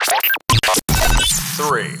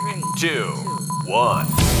3, 2, 1.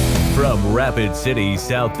 From Rapid City,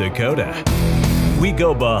 South Dakota, we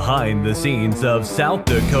go behind the scenes of South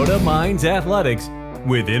Dakota Mines Athletics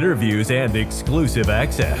with interviews and exclusive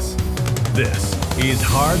access. This is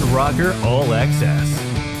Hard Rocker All Access.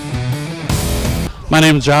 My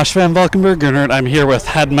name is Josh Van Valkenburg-Gernert. I'm here with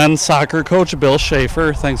head men's soccer coach Bill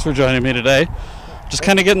Schaefer. Thanks for joining me today. Just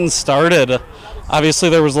kind of getting started. Obviously,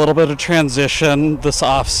 there was a little bit of transition this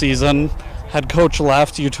off-season. Head coach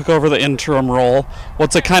left. You took over the interim role.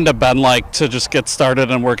 What's it kind of been like to just get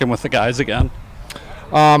started and working with the guys again?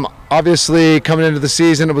 Obviously, coming into the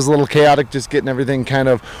season, it was a little chaotic, just getting everything kind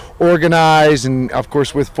of organized. And, of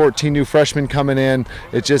course, with 14 new freshmen coming in,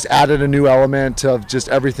 it just added a new element of just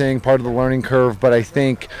everything, part of the learning curve. But I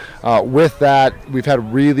think with that, we've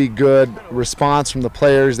had really good response from the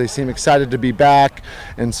players. They seem excited to be back.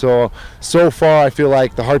 And so far, I feel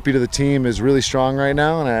like the heartbeat of the team is really strong right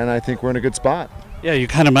now, and I think we're in a good spot. Yeah, you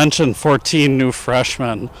kind of mentioned 14 new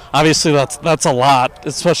freshmen. Obviously, that's a lot.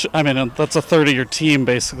 Especially, I mean, that's a third of your team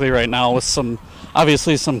basically right now, with some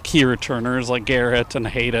key returners like Garrett and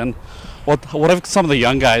Hayden. What have some of the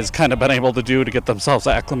young guys kind of been able to do to get themselves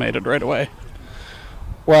acclimated right away?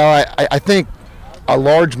 Well, I think a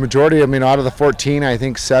large majority, out of the 14, I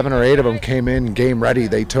think 7 or 8 of them came in game ready.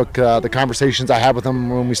 They took the conversations I had with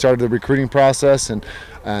them when we started the recruiting process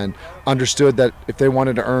and understood that if they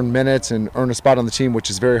wanted to earn minutes and earn a spot on the team, which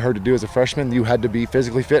is very hard to do as a freshman, you had to be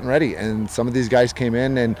physically fit and ready. And some of these guys came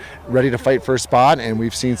in and ready to fight for a spot, and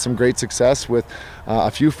we've seen some great success with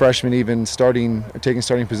a few freshmen even taking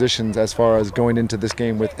starting positions as far as going into this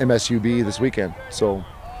game with MSUB this weekend. So,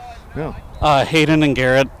 yeah. Hayden and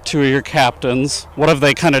Garrett, 2 of your captains, what have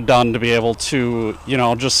they kind of done to be able to,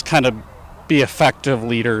 just kind of be effective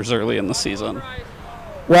leaders early in the season?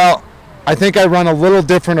 Well, I think I run a little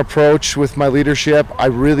different approach with my leadership. I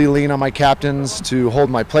really lean on my captains to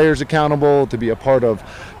hold my players accountable, to be a part of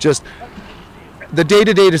just the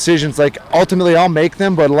day-to-day decisions. Like, ultimately I'll make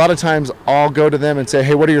them, but a lot of times I'll go to them and say,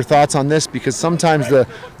 hey, what are your thoughts on this? Because sometimes the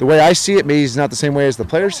way I see it maybe is not the same way as the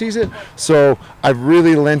player sees it. So I've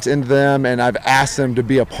really lent into them, and I've asked them to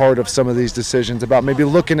be a part of some of these decisions about maybe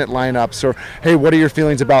looking at lineups, or, hey, what are your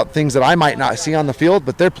feelings about things that I might not see on the field,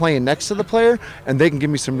 but they're playing next to the player, and they can give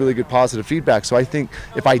me some really good positive feedback. So I think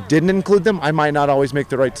if I didn't include them, I might not always make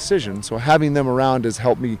the right decision. So having them around has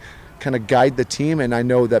helped me kind of guide the team, and I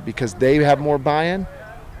know that because they have more buy-in,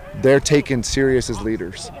 they're taken serious as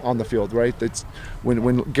leaders on the field, right? It's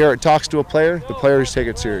when Garrett talks to a player, the players take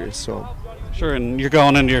it serious. So sure. And you're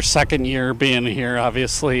going into your second year being here,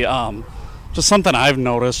 obviously. Just something I've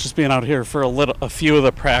noticed, just being out here for a few of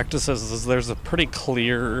the practices, is there's a pretty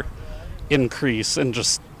clear increase in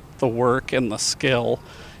just the work and the skill.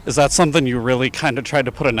 Is that something you really kind of tried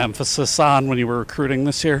to put an emphasis on when you were recruiting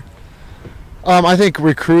this year? I think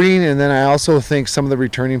recruiting, and then I also think some of the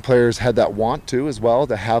returning players had that want to as well,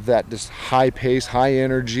 to have that just high pace, high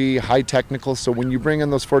energy, high technical. So when you bring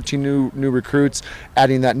in those 14 new recruits,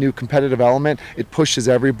 adding that new competitive element, it pushes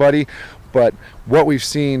everybody. But what we've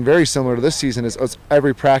seen very similar to this season is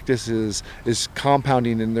every practice is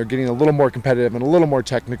compounding, and they're getting a little more competitive and a little more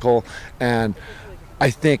technical, and I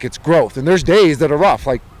think it's growth. And there's days that are rough,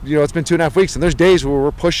 like, it's been 2.5 weeks, and there's days where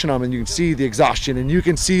we're pushing them, and you can see the exhaustion, and you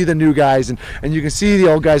can see the new guys, and you can see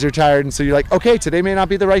the old guys are tired, and so you're like, okay, today may not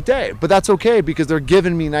be the right day, but that's okay, because they're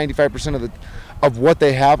giving me 95% of what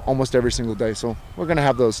they have almost every single day. So we're going to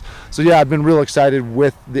have those. So yeah, I've been real excited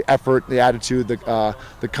with the effort, the attitude,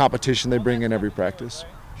 the competition they bring in every practice.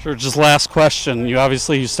 Sure. Just last question. You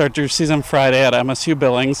start your season Friday at MSU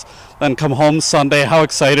Billings, then come home Sunday. How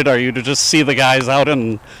excited are you to just see the guys out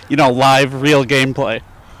in, live, real gameplay?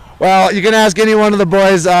 Well, you can ask any one of the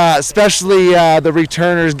boys, especially the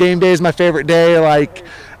returners. Game day is my favorite day.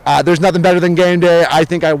 There's nothing better than game day. I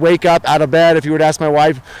think I wake up out of bed. If you were to ask my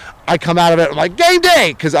wife, I come out of it, I'm like, game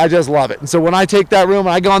day, because I just love it. And so when I take that room and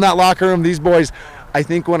I go in that locker room, these boys, I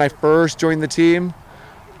think when I first joined the team,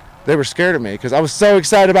 they were scared of me because I was so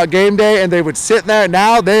excited about game day, and they would sit there.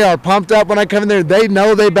 Now they are pumped up when I come in there. They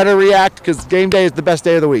know they better react because game day is the best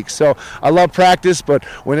day of the week. So I love practice, but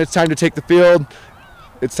when it's time to take the field,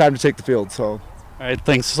 it's time to take the field. So. All right,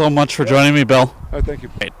 thanks so much for joining me, Bill. Thank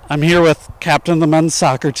you. I'm here with captain of the men's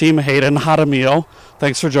soccer team, Hayden Jaramillo.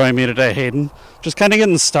 Thanks for joining me today, Hayden. Just kind of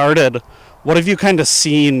getting started, what have you kind of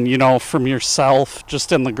seen, from yourself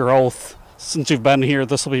just in the growth since you've been here?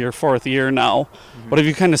 This will be your 4th year now. Mm-hmm. What have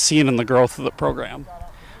you kind of seen in the growth of the program?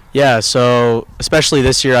 Yeah, so especially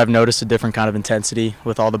this year, I've noticed a different kind of intensity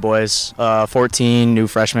with all the boys. 14 new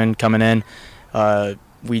freshmen coming in.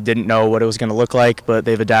 We didn't know what it was going to look like, but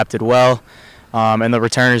they've adapted well. And the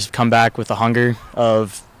returners have come back with a hunger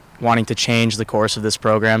of wanting to change the course of this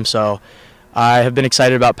program. So I have been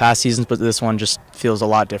excited about past seasons, but this one just feels a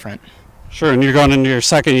lot different. Sure, and you're going into your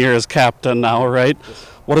second year as captain now, right?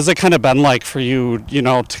 What has it kind of been like for you, you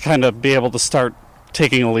know, to kind of be able to start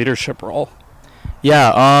taking a leadership role?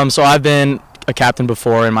 Yeah, so I've been a captain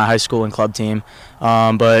before in my high school and club team,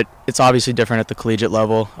 but it's obviously different at the collegiate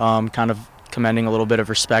level, kind of commending a little bit of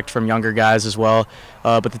respect from younger guys as well.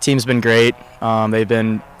 But the team's been great. They've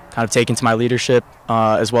been kind of taken to my leadership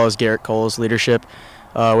as well as Garrett Cole's leadership,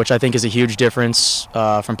 which I think is a huge difference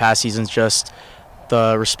from past seasons, just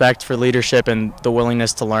the respect for leadership and the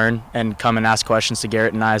willingness to learn and come and ask questions to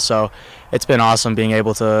Garrett and I. So it's been awesome being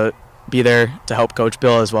able to be there to help Coach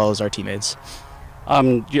Bill as well as our teammates.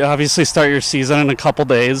 You obviously start your season in a couple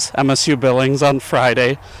days, MSU Billings on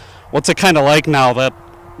Friday. What's it kind of like now that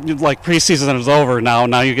like preseason is over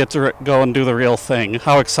now you get to go and do the real thing?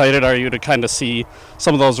 How excited are you to kind of see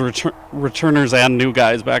some of those returners and new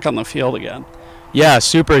guys back on the field again? Yeah,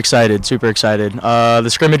 super excited. The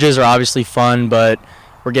scrimmages are obviously fun, but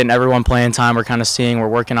we're getting everyone playing time. We're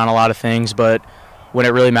working on a lot of things, but when it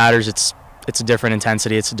really matters, it's a different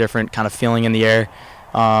intensity. It's a different kind of feeling in the air.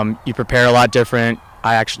 You prepare a lot different.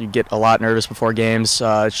 I actually get a lot nervous before games.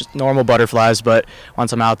 It's just normal butterflies, but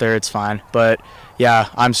once I'm out there, it's fine. But yeah,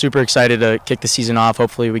 I'm super excited to kick the season off.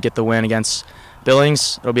 Hopefully we get the win against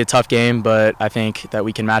Billings. It'll be a tough game, but I think that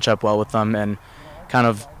we can match up well with them and kind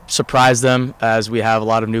of surprise them, as we have a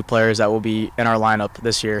lot of new players that will be in our lineup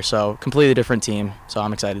this year. So completely different team, so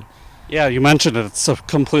I'm excited. Yeah, you mentioned it. It's a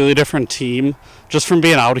completely different team. Just from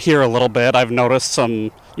being out here a little bit, I've noticed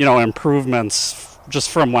some, improvements just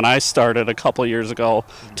from when I started a couple of years ago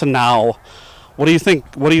to now. What do you think?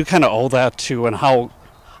 What do you kind of owe that to, and how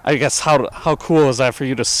cool is that for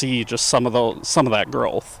you to see just some of that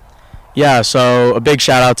growth? Yeah, so a big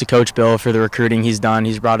shout out to Coach Bill for the recruiting he's done.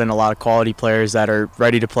 He's brought in a lot of quality players that are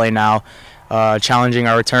ready to play now, challenging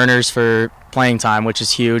our returners for playing time, which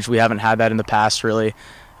is huge. We haven't had that in the past, really.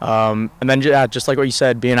 And then, just like what you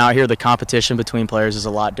said, being out here, the competition between players is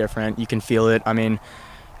a lot different. You can feel it. I mean,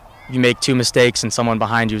 you make 2 mistakes and someone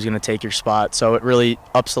behind you is going to take your spot. So it really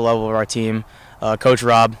ups the level of our team. Coach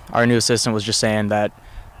Rob, our new assistant, was just saying that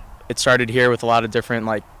it started here with a lot of different,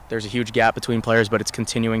 there's a huge gap between players, but it's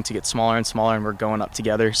continuing to get smaller and smaller, and we're going up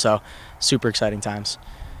together. So super exciting times.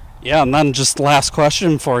 Yeah, and then just last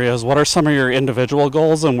question for you is, what are some of your individual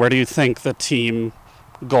goals, and where do you think the team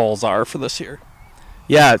goals are for this year?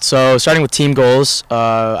 Yeah, so starting with team goals,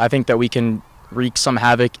 I think that we can wreak some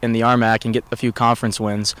havoc in the RMAC and get a few conference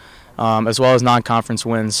wins, as well as non-conference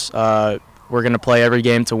wins. We're going to play every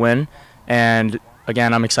game to win, and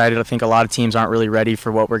again, I'm excited. I think a lot of teams aren't really ready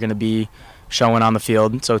for what we're going to be showing on the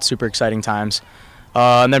field, so it's super exciting times.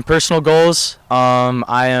 And then personal goals,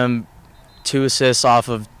 I am 2 assists off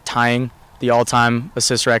of tying the all-time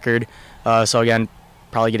assist record. So again,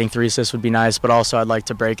 probably getting 3 assists would be nice, but also I'd like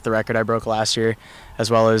to break the record I broke last year,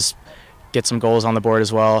 as well as get some goals on the board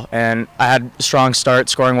as well. And I had a strong start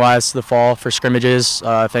scoring-wise to the fall for scrimmages,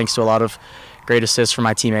 thanks to a lot of great assists from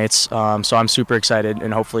my teammates. So I'm super excited,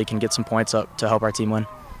 and hopefully can get some points up to help our team win.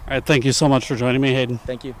 All right, thank you so much for joining me, Hayden.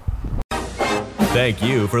 Thank you. Thank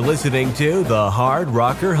you for listening to the Hard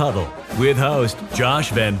Rocker Huddle with host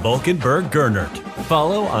Josh Van Valkenburg-Gernert.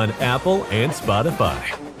 Follow on Apple and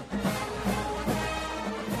Spotify.